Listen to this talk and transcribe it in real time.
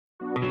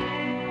Hi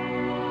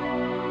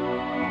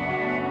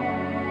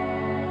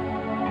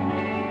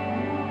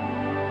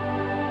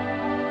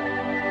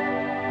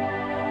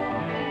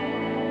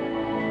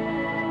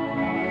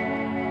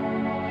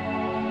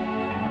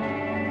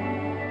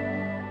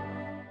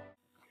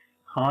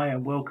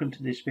and welcome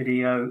to this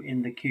video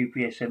in the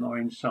QPSMR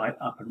Insight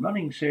Up and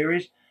Running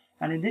series,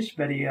 and in this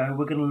video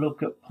we're going to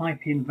look at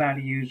piping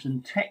values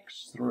and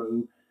text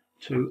through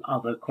to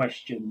other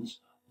questions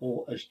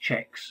or as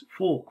checks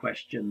for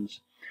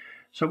questions.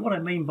 So what I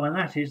mean by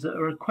that is that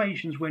there are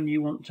equations when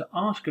you want to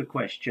ask a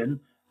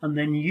question and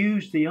then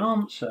use the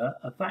answer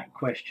of that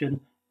question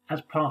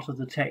as part of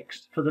the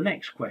text for the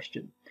next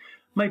question.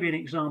 Maybe an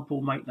example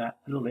will make that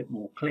a little bit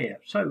more clear.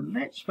 So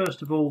let's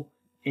first of all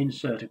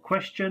insert a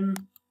question.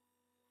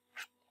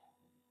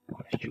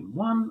 Question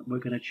 1, we're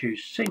going to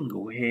choose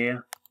single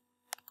here,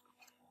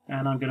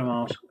 and I'm going to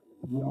ask,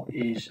 what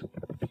is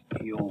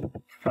your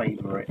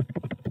favourite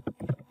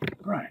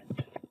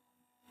brand?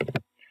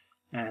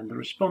 And the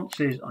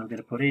responses I'm going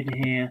to put in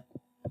here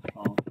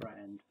are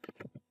brand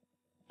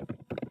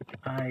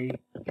A,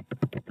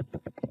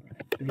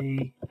 brand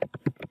B,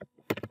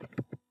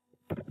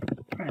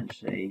 brand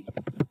C,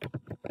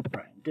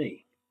 brand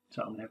D.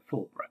 So I'm going to have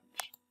 4 brands.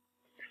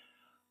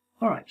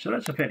 All right, so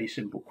that's a fairly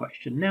simple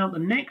question. Now, the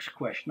next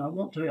question, I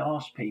want to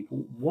ask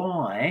people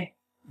why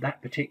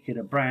that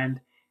particular brand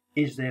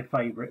is their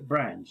favourite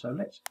brand. So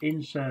let's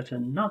insert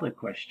another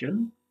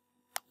question.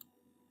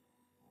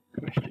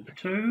 Question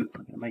 2,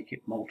 I'm going to make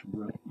it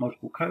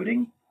multiple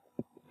coding.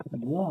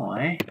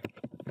 Why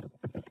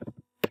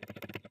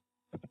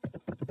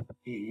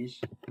is,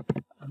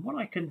 and what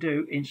I can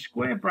do in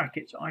square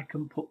brackets, I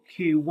can put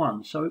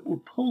Q1, so it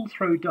will pull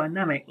through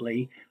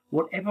dynamically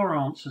whatever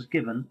answer's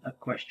given at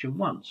question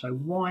 1. So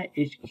why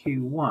is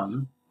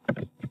Q1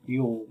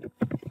 your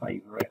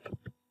favourite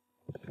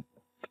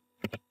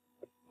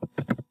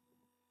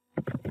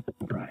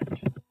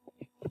brand?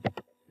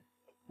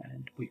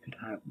 And we could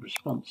have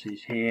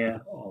responses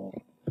here of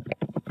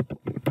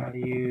good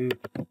value,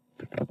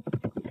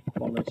 good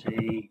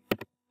quality,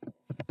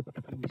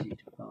 easy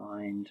to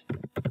find,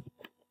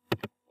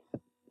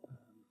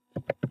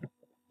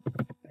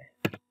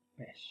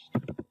 best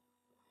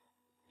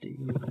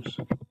deals.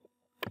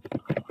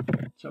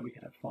 So we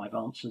could have 5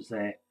 answers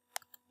there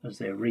as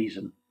their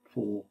reason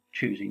for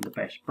choosing the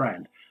best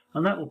brand.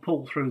 And that will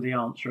pull through the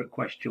answer at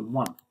question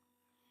 1.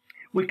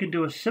 We can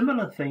do a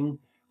similar thing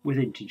with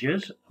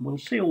integers, and we'll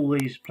see all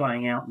these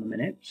playing out in a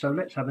minute. So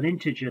let's have an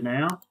integer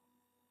now.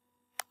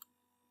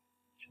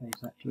 Change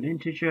that to an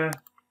integer.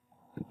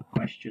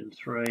 Question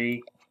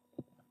 3.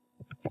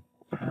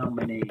 How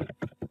many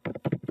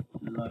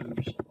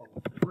loaves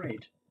of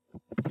bread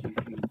do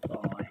you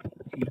buy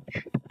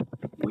each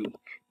week?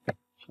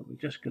 So we're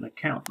just going to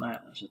count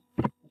that as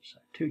a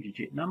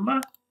 2-digit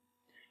number,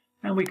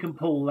 and we can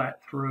pull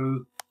that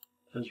through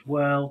as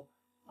well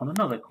on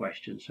another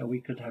question. So we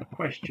could have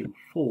question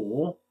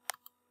 4.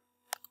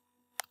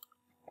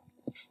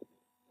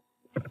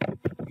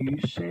 You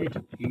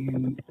said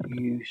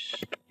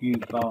you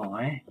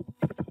buy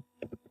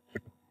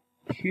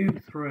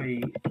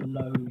Q3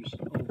 loaves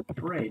of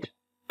bread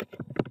per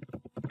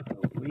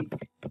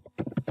week.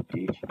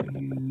 Did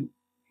you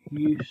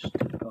used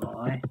to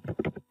buy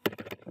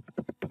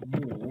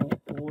more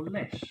or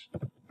less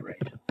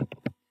bread?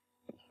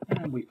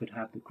 And we could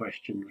have the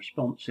question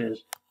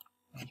responses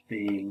as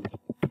being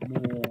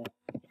more,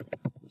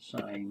 the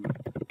same,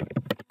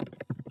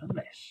 and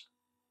less.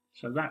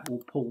 So that will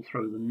pull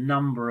through the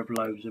number of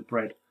loaves of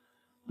bread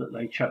that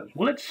they chose.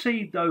 Well, let's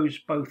see those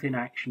both in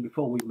action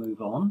before we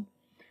move on.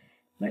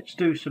 Let's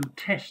do some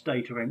test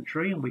data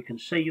entry, and we can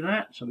see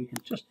that. So we can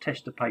just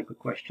test a paper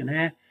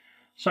questionnaire.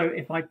 So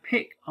if I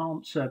pick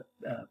answer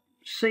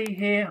C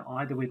here,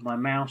 either with my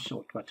mouse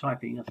or by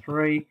typing a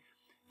 3,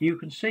 you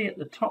can see at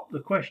the top the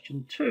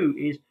question 2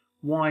 is,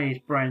 why is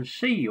brand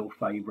C your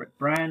favourite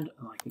brand?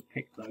 And I could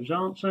pick those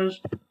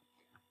answers.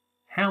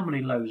 How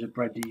many loaves of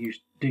bread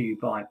do you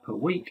buy per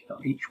week,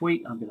 each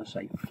week? I'm going to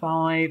say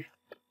 5.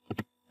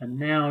 And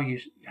now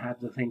you have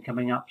the thing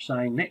coming up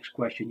saying, next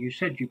question, you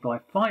said you buy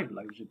 5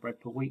 loaves of bread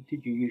per week.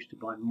 Did you used to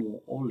buy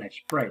more or less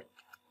bread?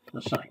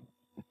 The same.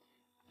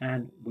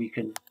 And we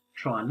can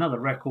try another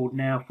record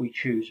now. If we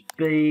choose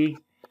B,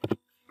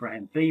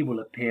 brand B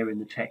will appear in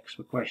the text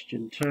for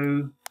question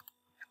 2.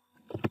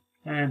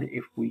 And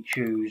if we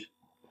choose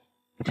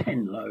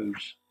 10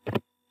 loaves,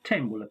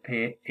 10 will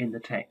appear in the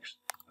text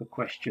for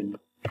question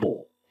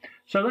 4.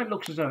 So that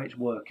looks as though it's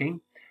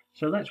working.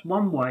 So that's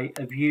one way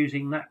of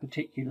using that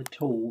particular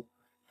tool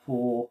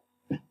for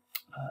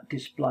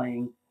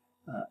displaying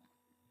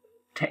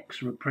text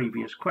from a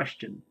previous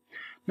question.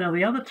 Now,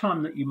 the other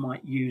time that you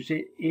might use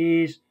it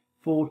is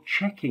for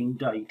checking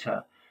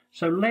data.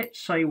 So let's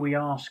say we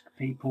ask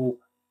people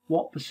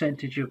what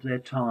percentage of their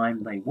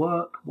time they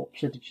work, what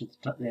percentage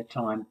of their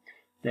time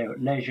they're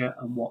at leisure,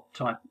 and what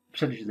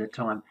percentage of their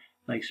time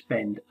they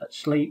spend at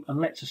sleep.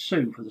 And let's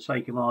assume, for the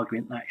sake of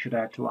argument, that should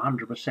add to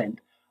 100%,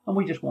 and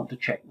we just want to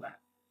check that.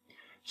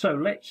 So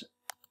let's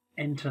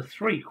enter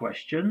 3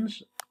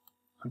 questions,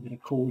 I'm going to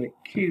call it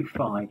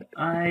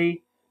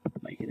Q5A,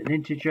 make it an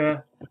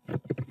integer.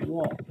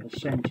 What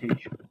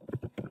percentage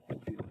of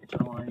your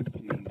time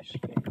do you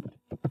spend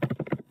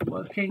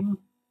working?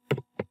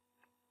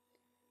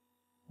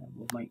 And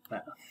we'll make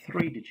that a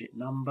 3-digit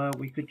number.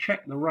 We could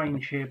check the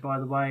range here, by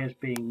the way, as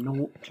being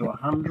 0 to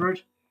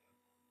 100.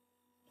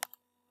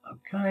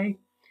 Okay,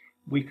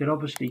 we could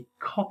obviously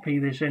copy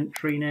this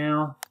entry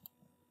now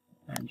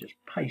and just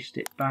paste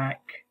it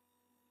back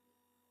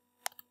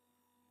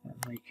and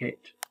make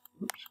it,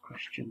 oops,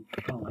 question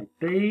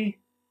 5B,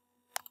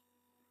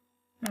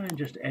 and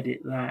just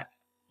edit that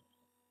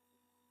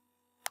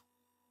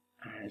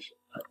as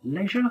at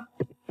leisure.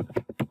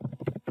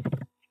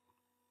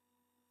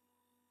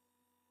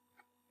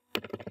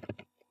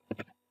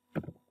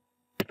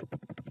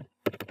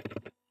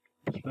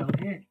 Spell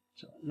here,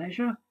 so at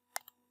leisure.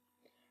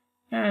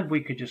 And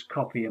we could just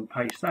copy and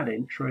paste that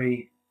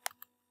entry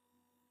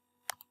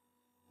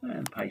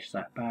and paste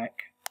that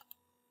back.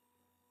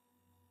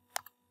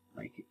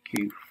 Make it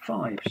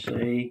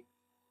Q5C.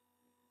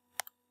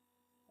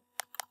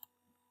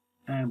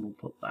 And we'll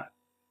put that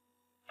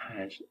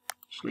as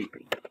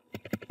sleeping.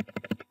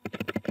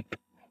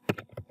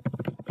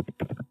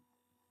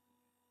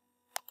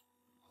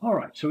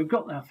 Alright, so we've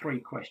got our 3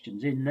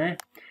 questions in there.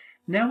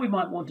 Now we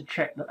might want to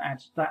check that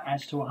adds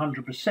to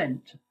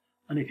 100%,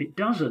 and if it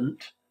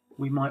doesn't,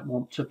 we might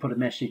want to put a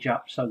message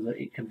up so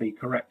that it can be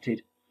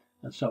corrected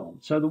and so on.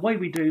 So the way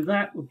we do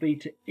that would be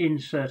to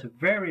insert a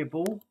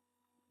variable,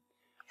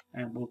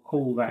 and we'll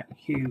call that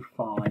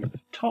Q5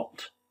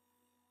 tot.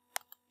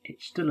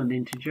 It's still an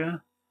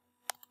integer,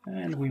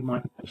 and we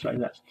might say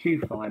that's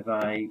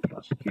Q5A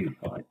plus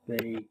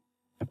Q5B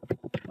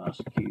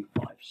plus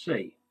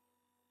Q5C.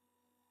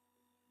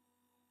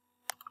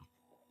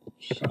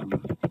 Sum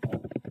of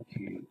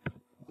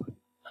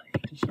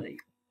Q5A to C.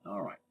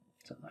 Alright,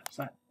 so that's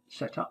that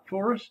set up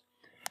for us.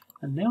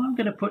 And now I'm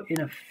going to put in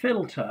a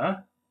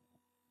filter,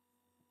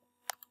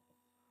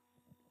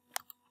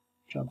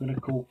 which I'm going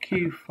to call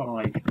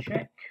Q5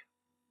 check.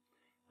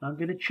 I'm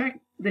going to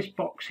check this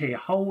box here,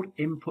 hold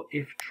input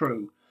if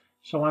true.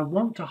 So I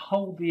want to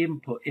hold the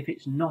input if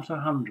it's not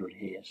 100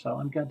 here. So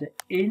I'm going to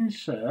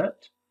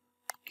insert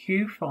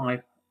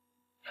Q5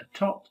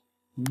 tot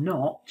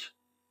not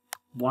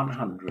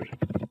 100.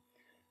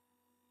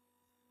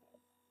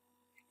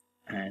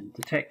 And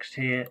the text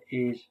here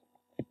is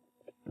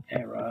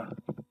error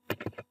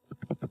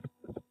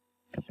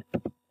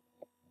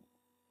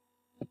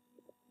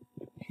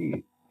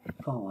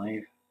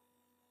Q5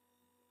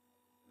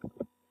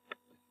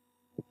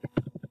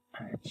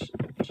 adds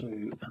to,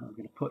 and I'm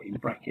going to put in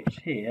brackets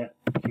here,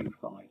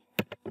 Q5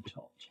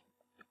 tot.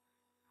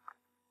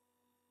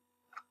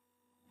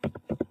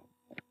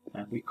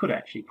 And we could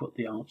actually put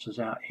the answers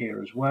out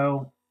here as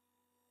well.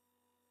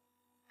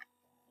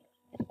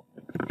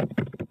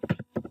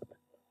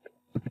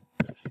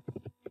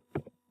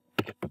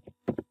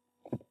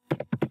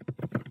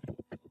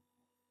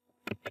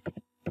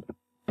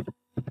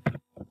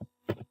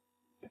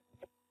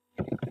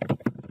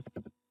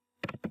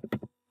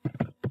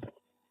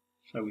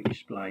 So we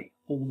display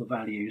all the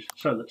values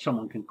so that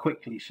someone can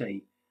quickly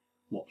see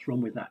what's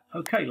wrong with that.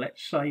 Okay,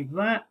 let's save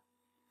that.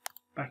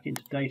 Back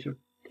into data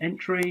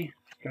entry.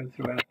 Go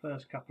through our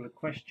first couple of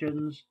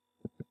questions.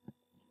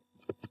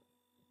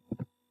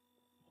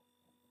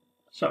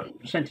 So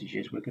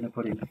percentages, we're going to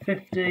put in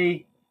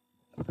 50,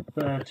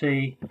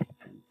 30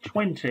 and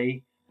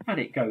 20, and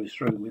it goes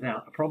through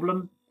without a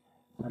problem.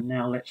 And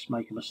now let's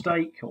make a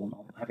mistake, or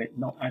not, have it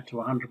not add to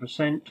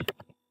 100%.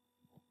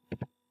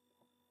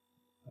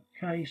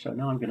 Okay, so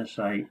now I'm going to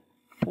say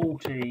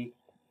 40,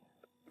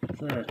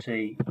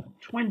 30,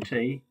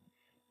 20,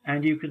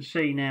 and you can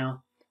see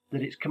now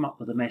that it's come up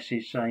with a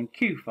message saying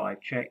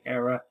Q5 check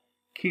error,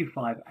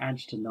 Q5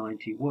 adds to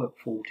 90, work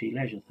 40,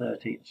 leisure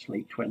 30,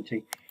 sleep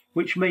 20,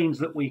 which means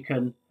that we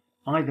can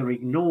either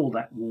ignore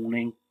that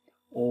warning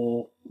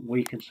or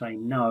we can say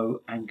no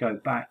and go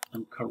back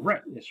and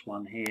correct this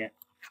one here,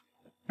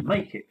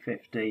 make it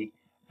 50,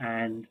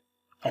 and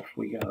off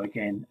we go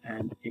again,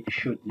 and it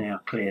should now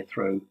clear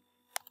through.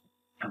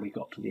 And we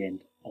got to the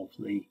end of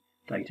the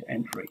data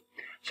entry.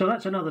 So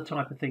that's another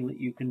type of thing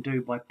that you can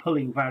do by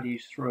pulling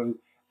values through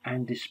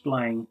and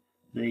displaying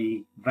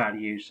the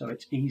values, so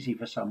it's easy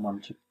for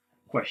someone to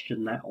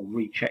question that or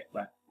recheck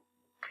that.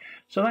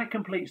 So that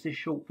completes this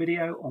short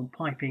video on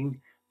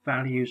piping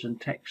values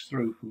and text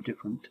through from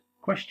different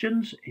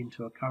questions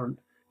into a current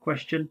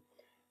question.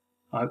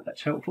 I hope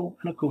that's helpful,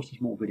 and of course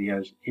there's more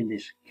videos in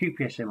this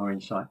QPSMR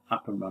Insight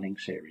Up and Running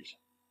series.